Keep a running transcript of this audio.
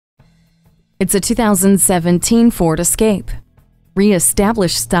It's a 2017 Ford Escape.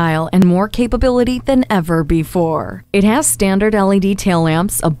 Re-established style and more capability than ever before. It has standard LED tail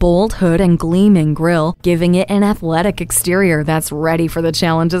lamps, a bold hood, and gleaming grille, giving it an athletic exterior that's ready for the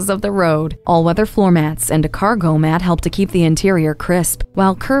challenges of the road. All-weather floor mats and a cargo mat help to keep the interior crisp,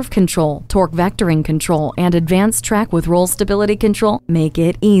 while curve control, torque vectoring control, and advanced track with roll stability control make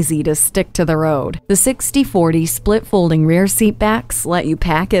it easy to stick to the road. The 60/40 split folding rear seat backs let you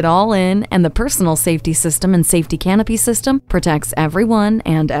pack it all in, and the personal safety system and safety canopy system protect everyone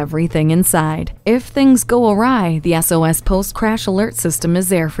and everything inside. If things go awry, the SOS post-crash alert system is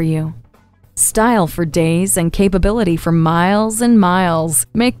there for you. Style for days and capability for miles and miles.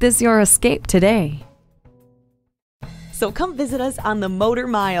 Make this your escape today. So come visit us on the Motor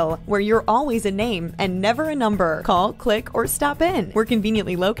Mile, where you're always a name and never a number. Call, click, or stop in. We're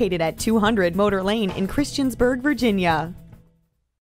conveniently located at 200 Motor Lane in Christiansburg, Virginia.